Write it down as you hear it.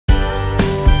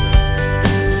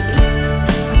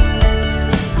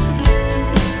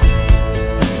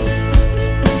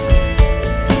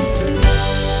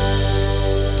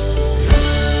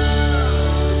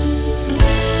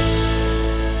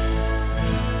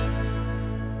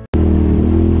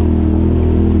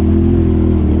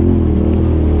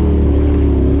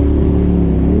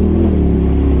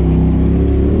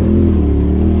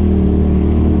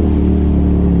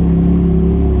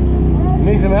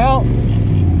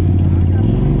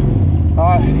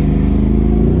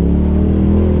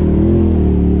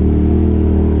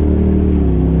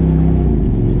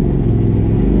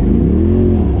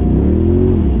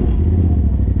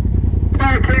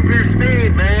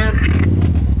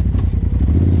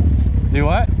Do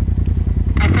what?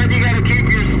 I said you gotta keep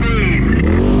your speed.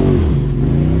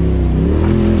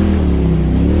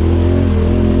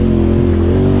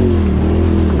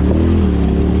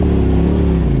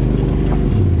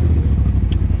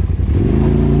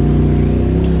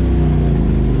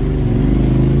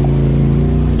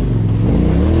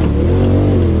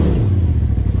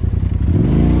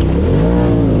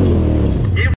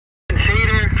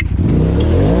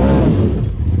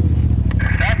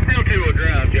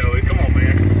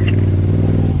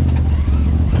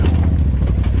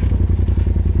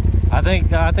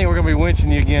 I think we're gonna be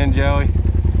winching you again, Joey. Hook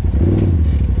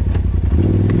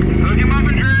him up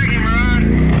and drag him, Ron.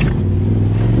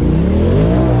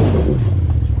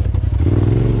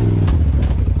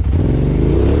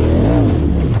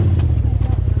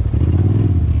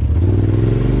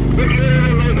 Look at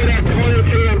him, look at that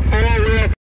 22 and 4-wheel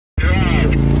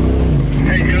drive.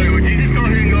 Hey, Joey, would you just go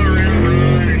ahead and go around,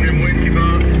 Ron, and then winch him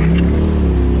up?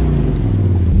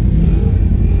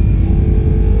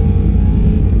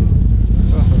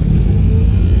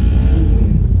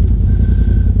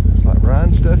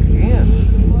 Stuck again.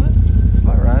 What? It's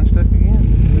like Ryan stuck again.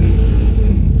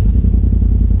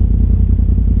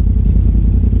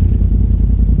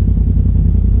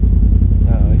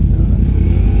 No, he's not.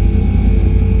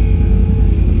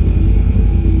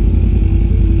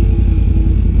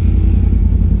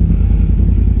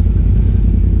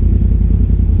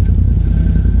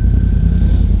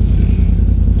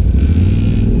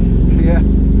 Yeah,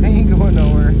 he ain't going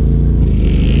nowhere.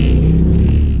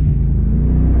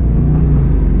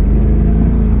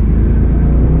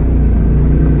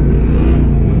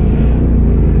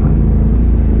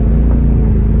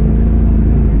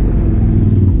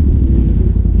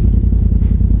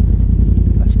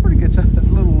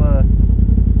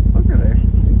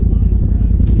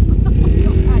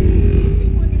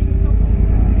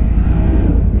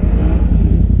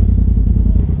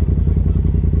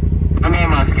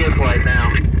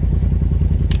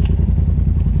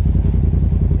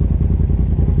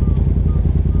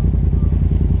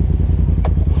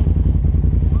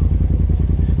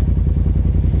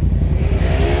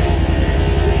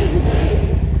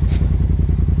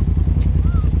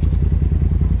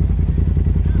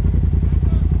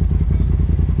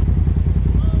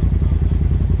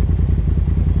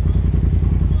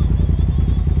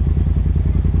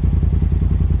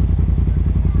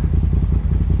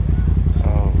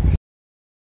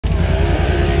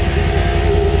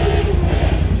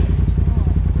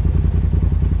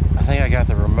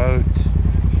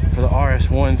 For the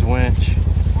RS1's winch.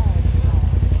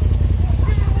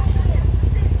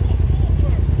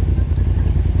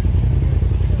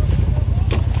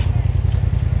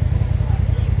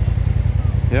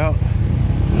 Yep.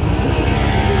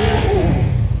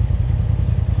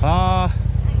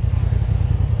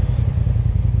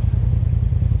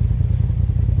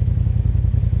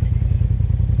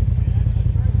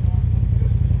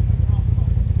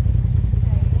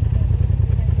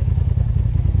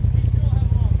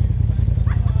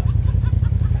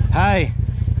 Hey.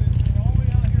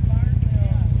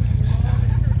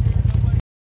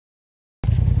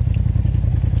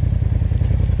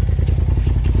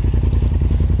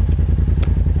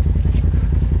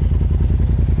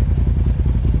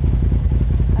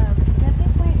 Does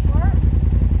this winch work?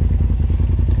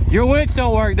 Your winch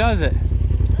don't work, does it?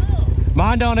 No.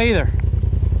 Mine don't either.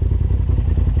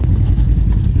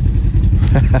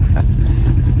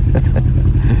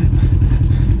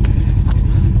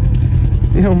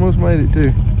 He almost made it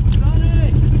too.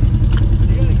 Johnny,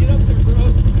 you gotta get up there,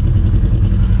 bro.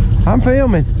 I'm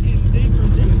filming. Getting deeper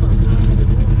and deeper.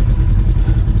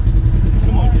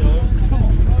 Come on, Joe. Come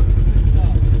on.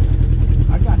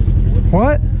 I got you.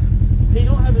 What? He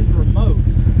don't have his remote.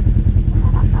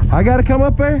 I gotta come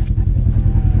up there?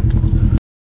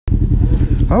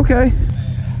 Okay.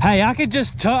 Hey, I could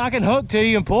just I can hook to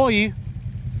you and pull you.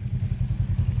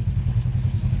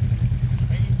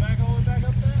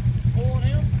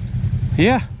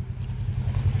 Yeah.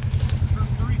 From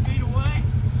 3 feet away.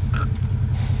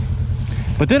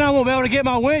 But then I won't be able to get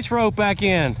my winch rope back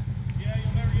in. Yeah,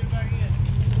 you'll never get it back in.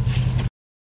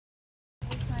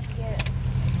 He's going to get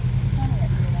plenty up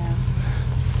here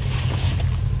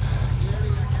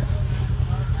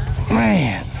now.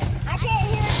 Man. I can't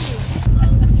hear you.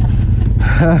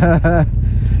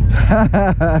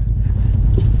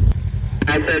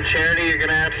 I said, Charity, you're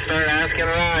gonna have to start asking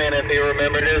Ryan if he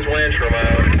remembered his winch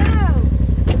remote. No.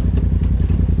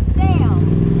 Damn.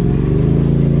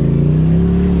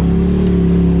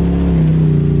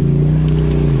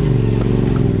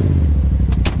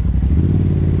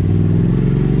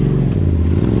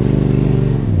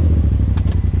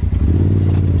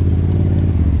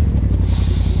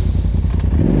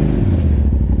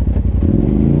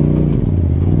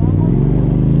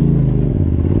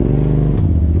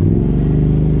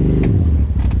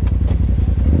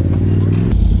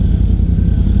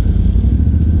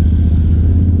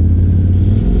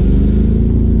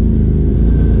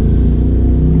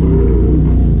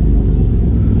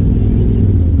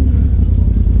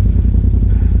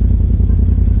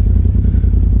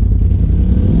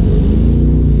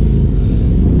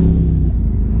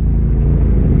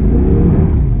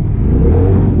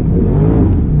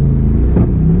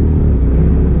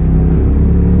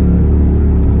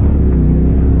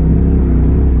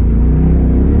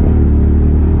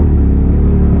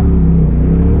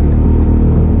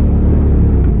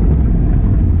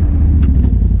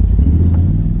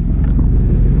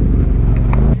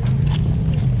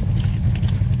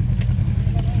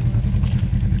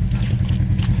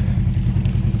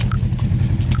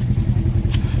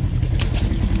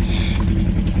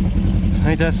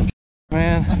 Ain't that some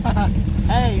man?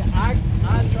 Hey, I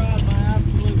tried my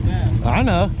absolute best. I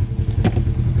know.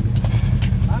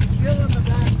 I'm killing the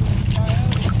back of the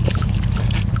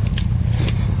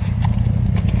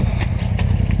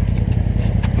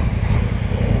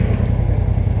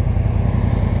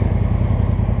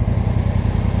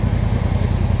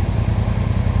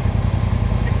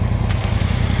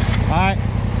Alright.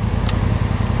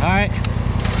 Alright.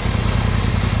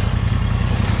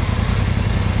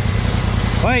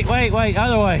 Wait,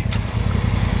 other way.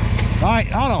 Alright,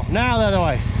 hold on. Now the other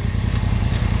way.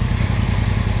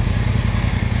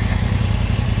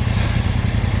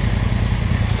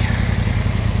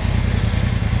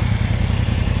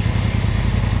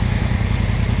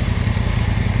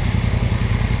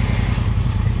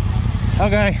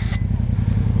 Okay.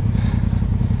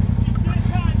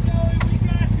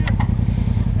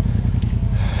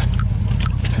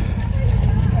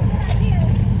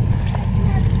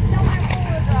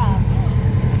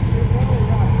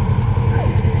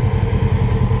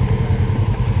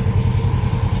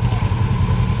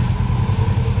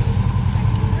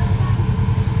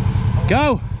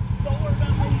 Go!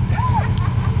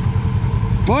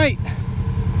 Wait!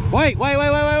 Wait!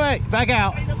 Back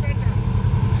out.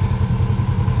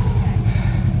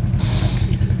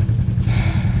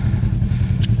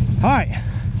 All right.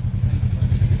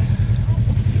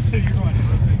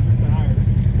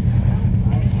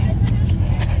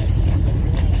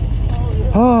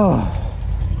 Oh.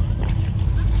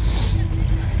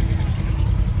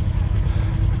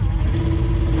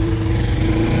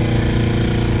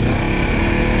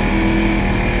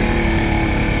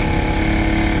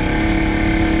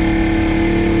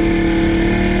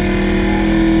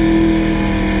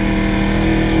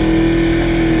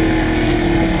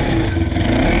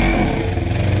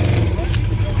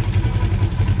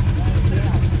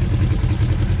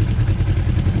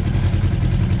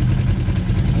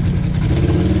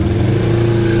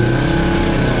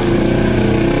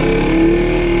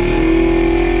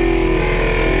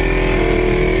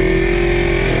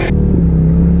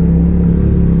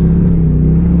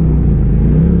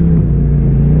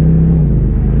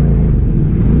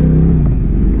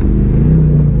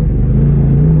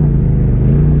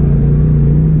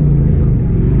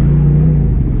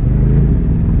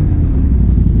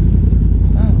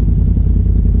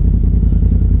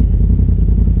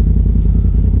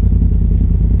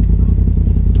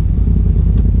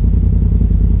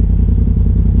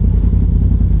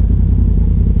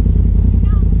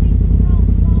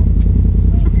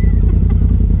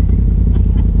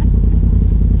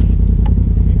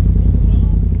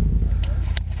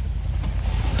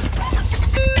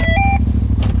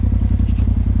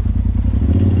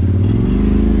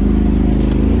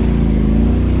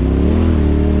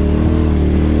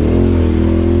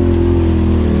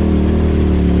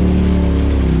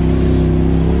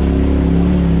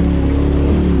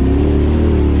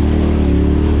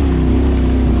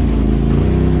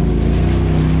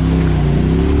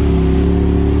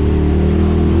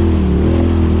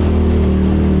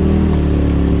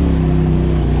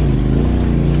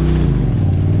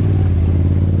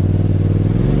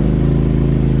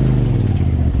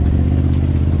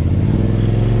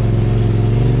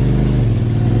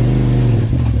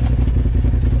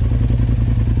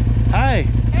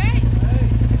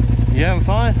 You having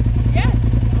fun? Yes.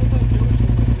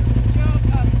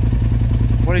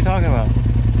 What are you talking about?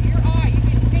 Your eye. You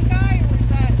get pink eye, or is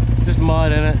that? Just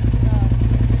mud in it.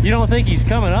 You don't think he's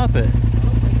coming up it?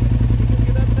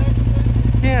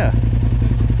 Yeah.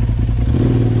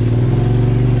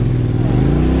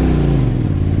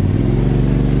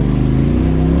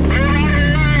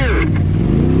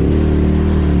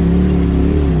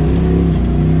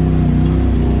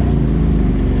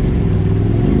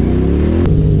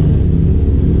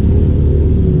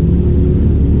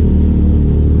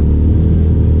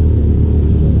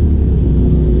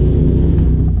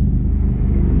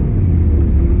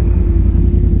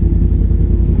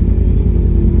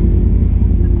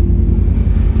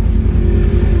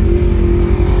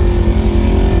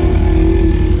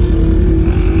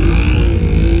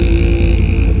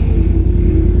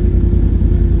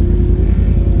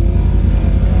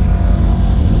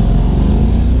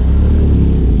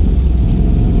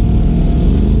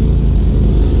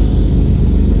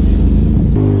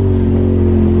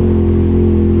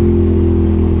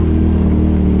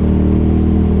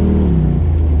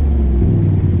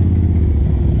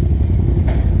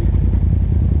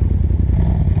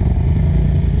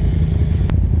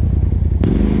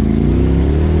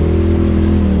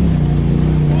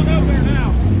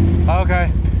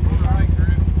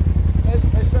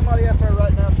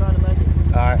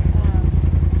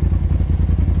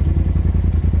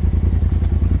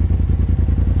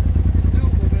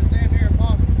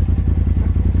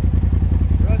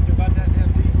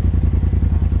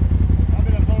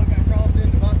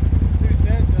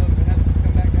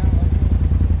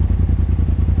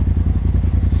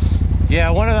 Yeah,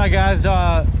 one of that guys,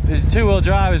 his two-wheel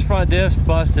drive, his front diff's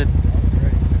busted.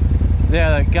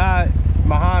 Yeah, the guy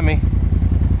behind me.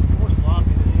 It's more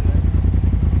sloppy than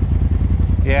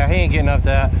Yeah, he ain't getting up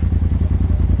that.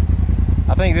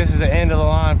 I think this is the end of the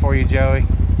line for you, Joey.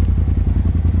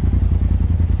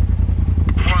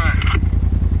 What?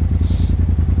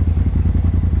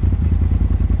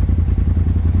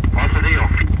 What's the deal?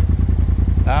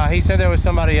 He said there was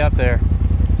somebody up there.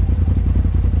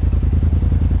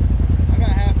 I got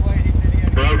halfway and he said he had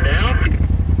to Broke down?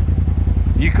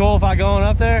 You cool if I go on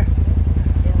up there?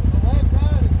 The left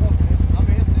side is fucking, it's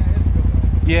real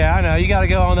bad. Yeah, I know. You got to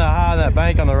go on that high, that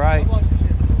bank on the right. I watched your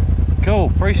shit before. Cool,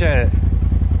 appreciate it.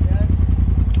 Yeah.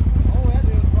 All we had to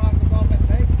do was rock above that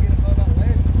bank and get above that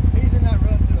ledge. He's in that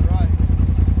rut to the right.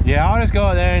 Yeah, I'll just go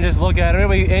out there and just look at it.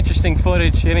 It'll be interesting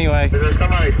footage anyway. Is there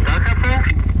somebody stuck up there?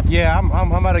 Yeah,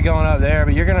 I'm about to going up there,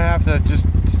 but you're gonna have to just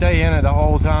stay in it the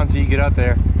whole time till you get up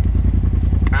there.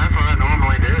 That's what I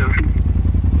normally do.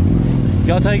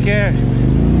 Y'all take care.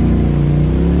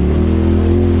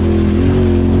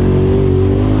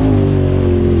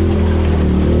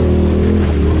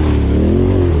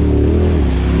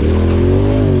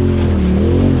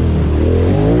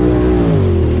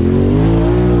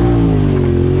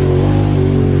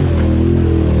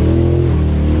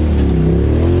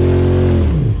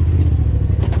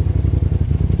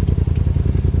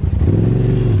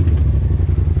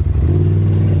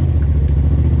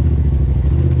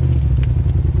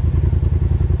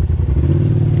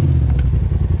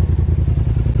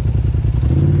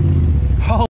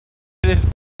 It's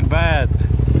bad. Well,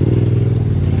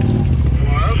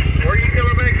 what are you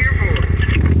coming back here for?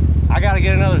 I gotta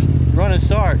get another running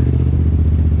start. Now,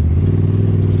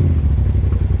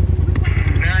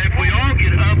 if we all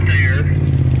get up there,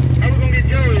 how we gonna get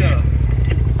Joey up?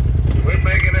 Quit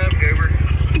making up, Goober.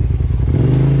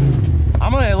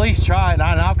 I'm gonna at least try it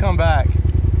and I'll come back.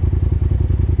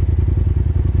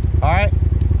 Alright?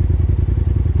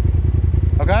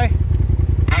 Okay?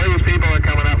 All these people are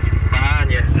coming up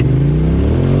behind you.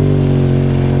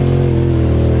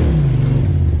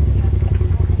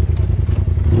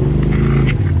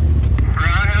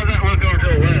 Ryan, how's that look over to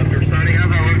the left? Or Sonny, how's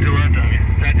that look to the left of you?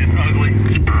 Is that just ugly?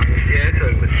 Yeah, it's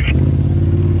ugly.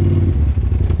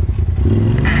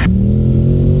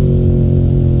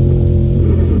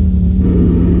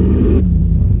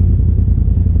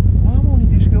 Why won't he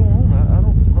just go on? I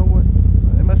don't know what.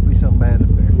 There must be something bad up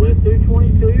there. Let's do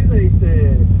 22, they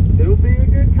said. It'll be a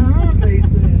good time, they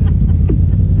said.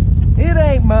 It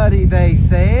ain't muddy, they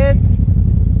said.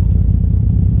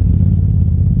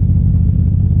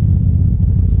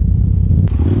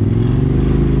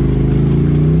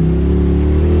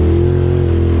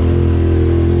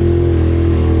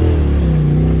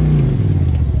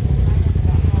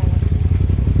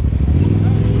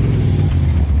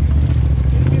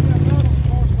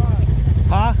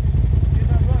 Huh?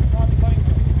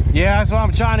 Yeah, that's why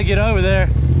I'm trying to get over there.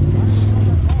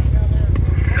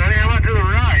 Sonny, I went to the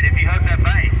right if you hug that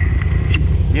bank.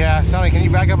 Yeah, Sonny, can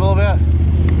you back up a little bit?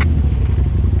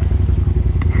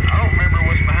 I don't remember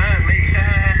what's behind me.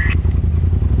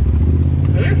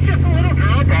 It's just a little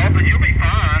drop off, but you'll be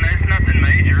fine. It's nothing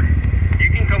major. You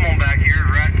can come on back here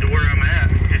right to where I'm at.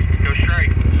 Just go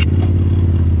straight.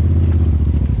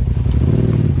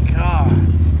 God.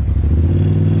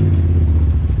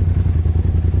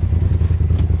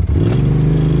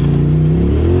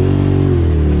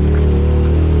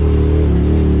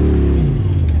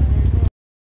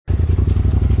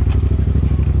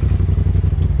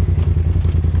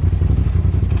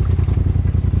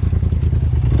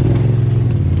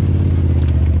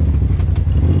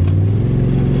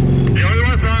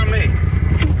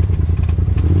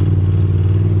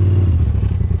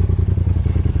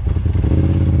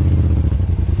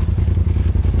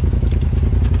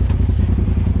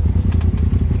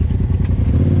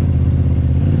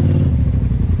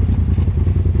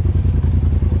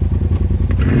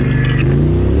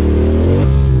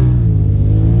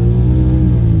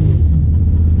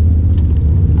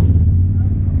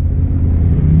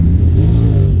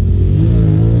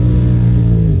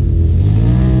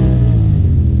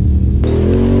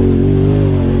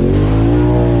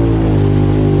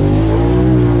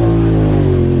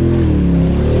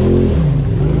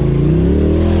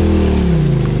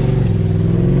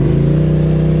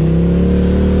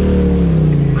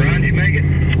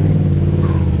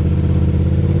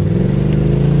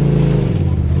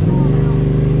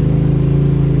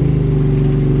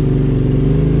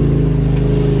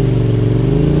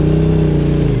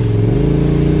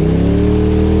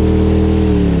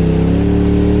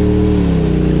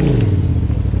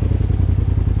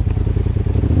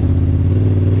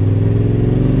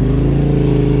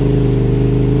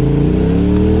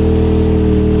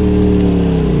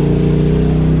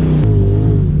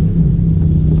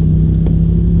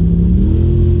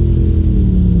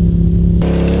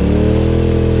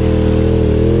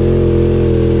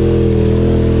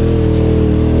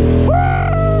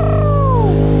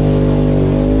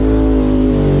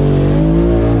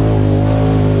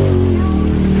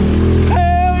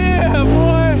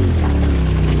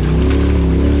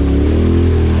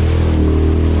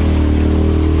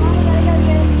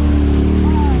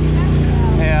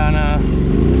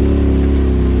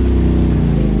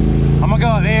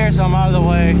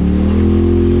 way.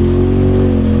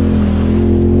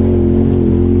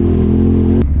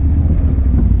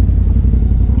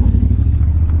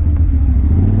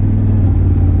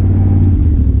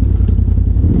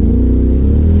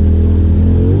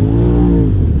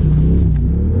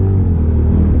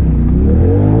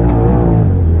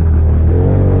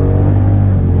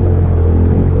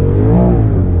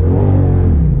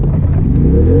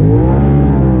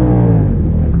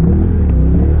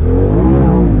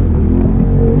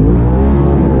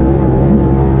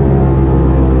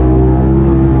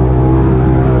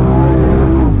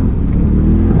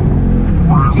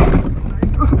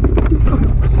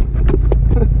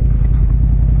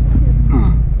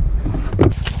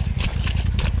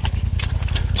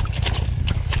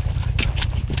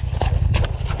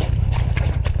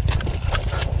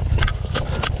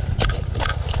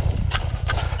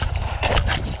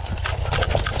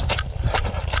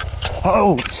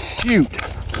 Oh, shoot.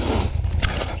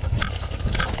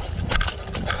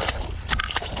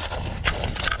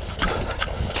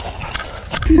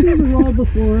 You've never rolled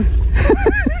before.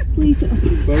 Please.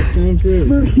 First time through.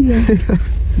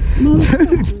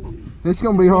 It's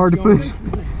gonna be hard to push.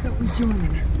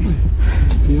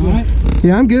 You alright?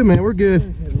 Yeah, I'm good, man. We're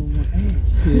good.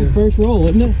 First roll,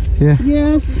 isn't it? Yeah.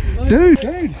 Yes. Dude.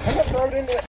 Okay,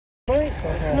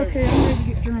 I'm ready to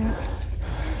get drunk.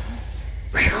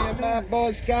 My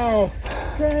boy's gone.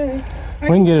 Okay. We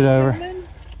can get it over.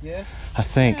 Yes. I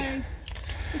think. Okay.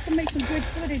 This will make some good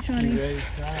footage, honey.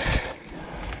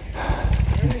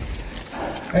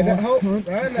 Hey, that hole, Ryan,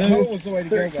 that hole was the way to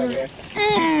go, by the way.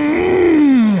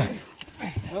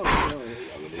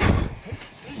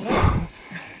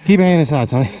 Keep your hand inside,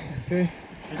 Tony. Okay.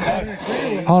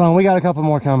 Hold on, we got a couple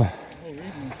more coming.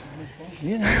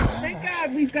 Thank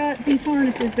God we've got these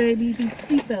harnesses, baby, these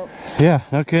seatbelts. Yeah,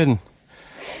 no kidding.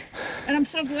 And I'm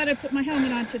so glad I put my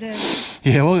helmet on today.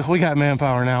 Yeah, we got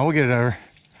manpower now. We'll get it over.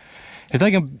 If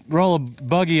they can roll a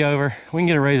buggy over, we can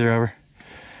get a razor over.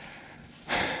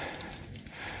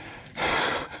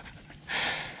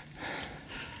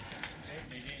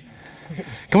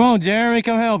 Come on, Jeremy,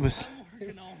 come help us.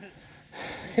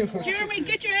 Jeremy,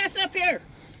 get your ass up here.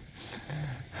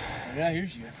 Yeah,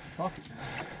 here's your pocket.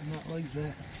 I'm not like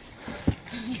that.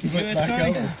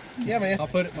 Yeah, man. I'll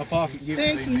put it in my pocket and give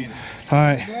it to you. All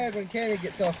right, Glad when Kenny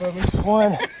gets off of me.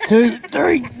 1, 2,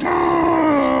 3.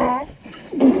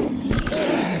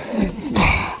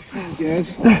 Guys.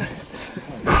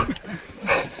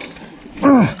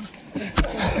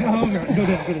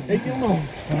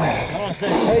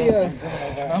 Hey,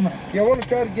 y'all want to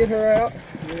try to get her out?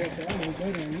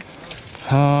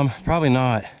 Probably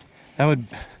not. That would,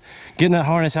 getting that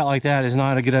harness out like that is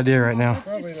not a good idea right now.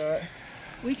 Probably not.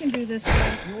 We can do this.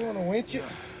 You want to winch it?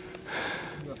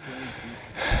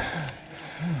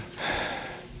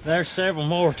 There's several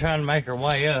more trying to make her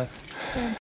way up.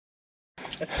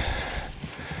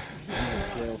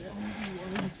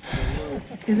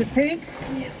 Is it pink?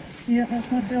 Yeah,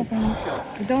 that's my cell phone.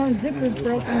 The darn zipper's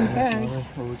broken in the bag.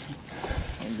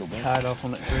 Tied off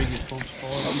on that tree, get pulled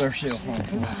forward. Their cell phone.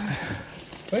 I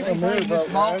think I'm really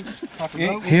broke, Ryan.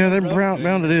 Yeah, they're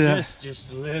bound to do that.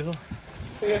 Just a little.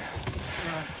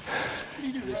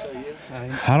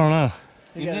 I don't know.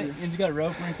 He's got a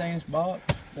rope or anything in his box?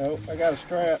 No, I got a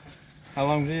strap. How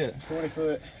long's it? 20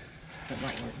 foot.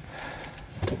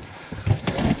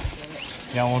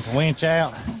 Y'all want the winch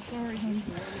out? I'm sorry, honey.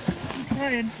 I'm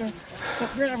trying to, but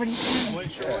gravity. You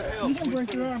didn't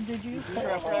break your arm, did you? Stick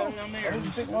my arm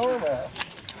out.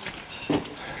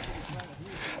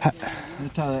 You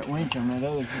tie that winch on that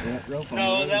other that rope.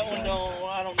 No, that one don't.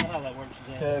 I don't know how that works.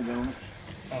 Tug on it.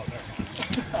 Oh,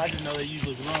 there. I didn't know they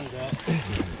usually run that.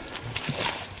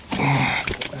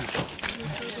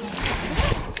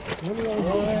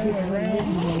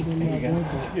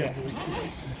 Yeah.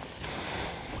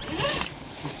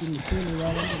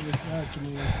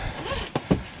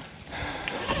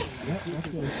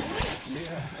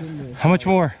 How much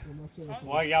more?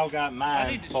 Well, y'all got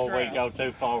mine before we go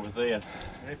too far with this.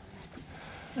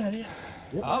 That is.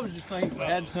 I was just thinking we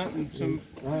had something,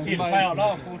 Get fouled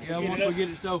off. yeah, once we get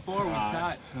it so far, we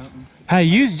tie it something. Hey,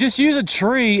 just use a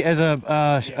tree as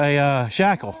a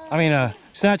shackle. I mean a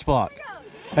snatch block,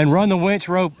 and run the winch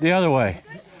rope the other way.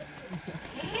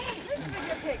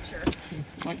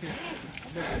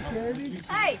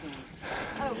 Hey!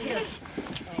 Oh, here.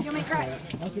 You want me to try it?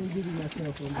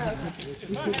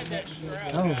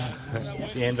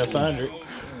 You end up under it.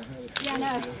 Yeah, I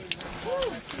know.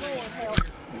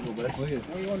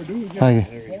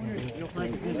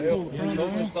 Thank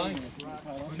you.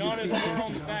 Not if we're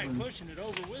on the back pushing it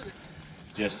over with it.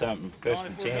 Just something, push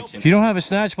some tension. You don't have a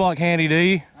snatch block handy, do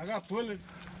you? I got pulling.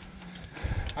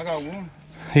 I got one.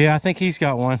 Yeah, I think he's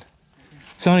got one.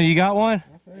 Sonny, you got one?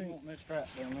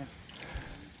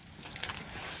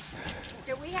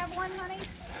 Do we have one, honey?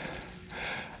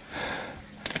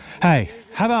 Hey,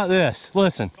 how about this?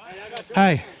 Listen.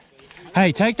 Hey,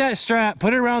 take that strap,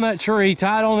 put it around that tree,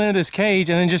 tie it on into this cage,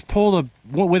 and then just pull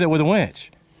with it with a winch.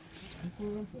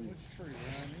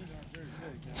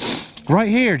 Right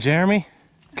here, Jeremy.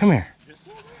 Come here.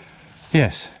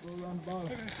 Yes.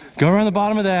 Go around the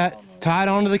bottom of that, tie it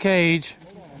onto the cage,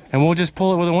 and we'll just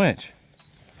pull it with a winch.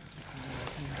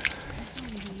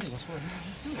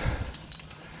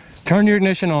 Turn your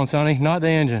ignition on, Sonny, not the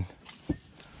engine.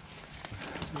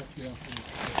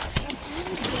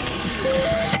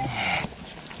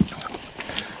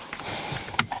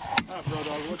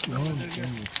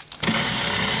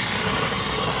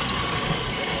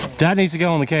 That needs to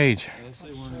go on the cage.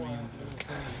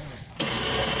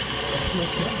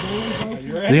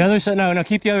 The other side, no,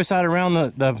 keep the other side around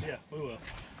the. Yeah, we will.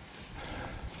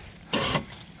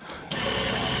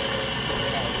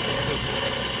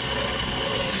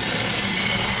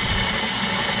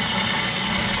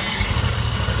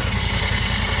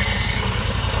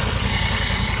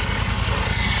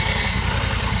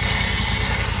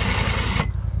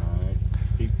 Alright,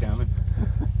 keep coming.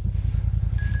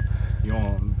 You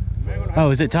want? Oh,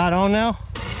 is it tied on now?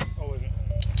 Oh, is it?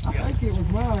 I think it was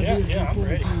mine. Yeah, I'm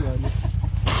ready.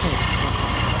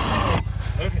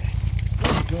 Okay.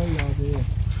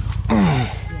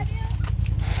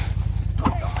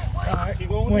 Alright, keep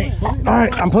going. Wait.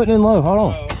 Alright, I'm putting in low. Hold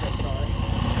on. Oh, okay,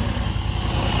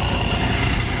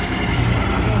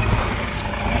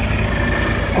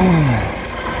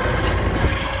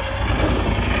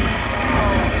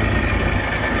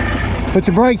 sorry. Put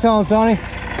your brakes on, Sonny.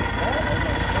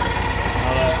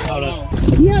 Hold up.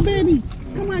 Yeah, baby.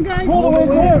 Come on, guys. Pull the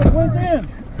wind's in. Wind's in.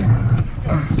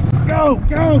 Go,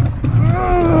 go.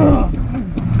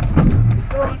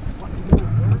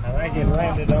 I think it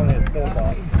landed on his full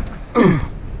top.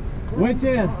 Winch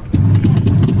in.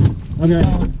 Okay.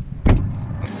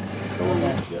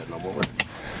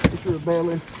 Put your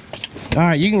belly.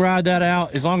 Alright, you can ride that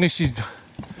out as long as she's.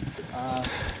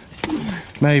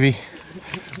 Maybe.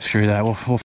 Screw that. We'll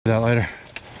figure that out later.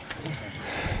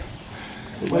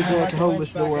 Wait till I have to hold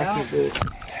this door. I can't do it.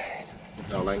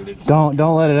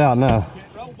 Don't let it out, no.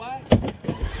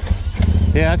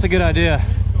 Yeah, that's a good idea.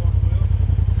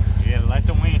 Yeah, let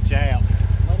the winch out.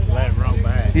 Let it roll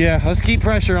back. Yeah, let's keep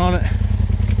pressure on it.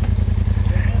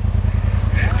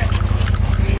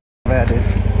 Bad, dude. You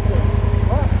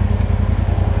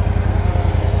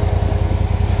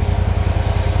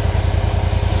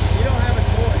don't have a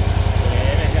choice.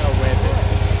 Yeah, to hell with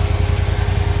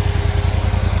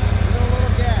You don't let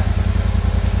them gas.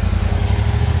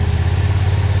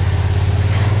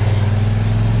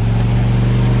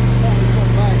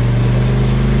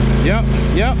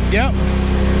 Yep.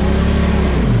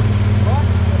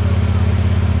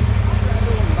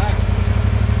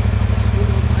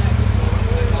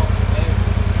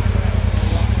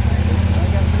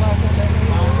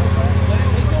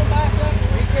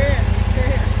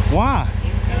 Why?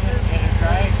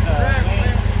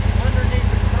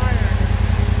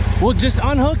 Well, just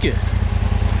unhook it.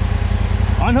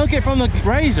 Unhook it from the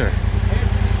razor.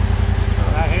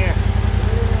 Right here.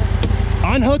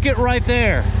 Unhook it right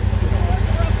there.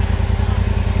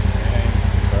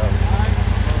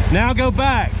 Now go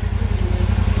back.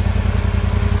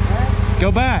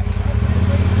 Go back.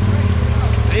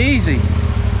 Easy.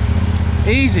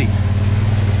 Easy.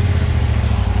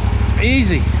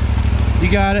 Easy.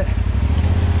 You got it.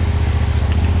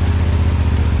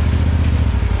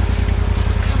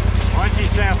 Watch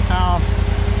yourself, Tom.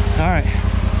 All right.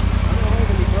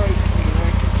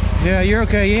 Yeah, you're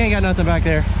okay. You ain't got nothing back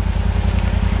there.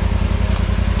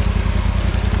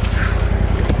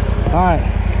 All right.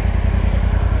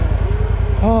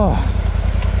 Oh.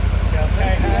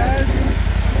 Okay,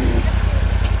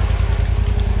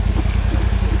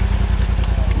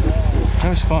 That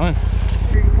was fun.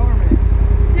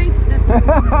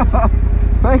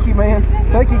 Thank you, man.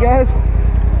 Thank you, guys.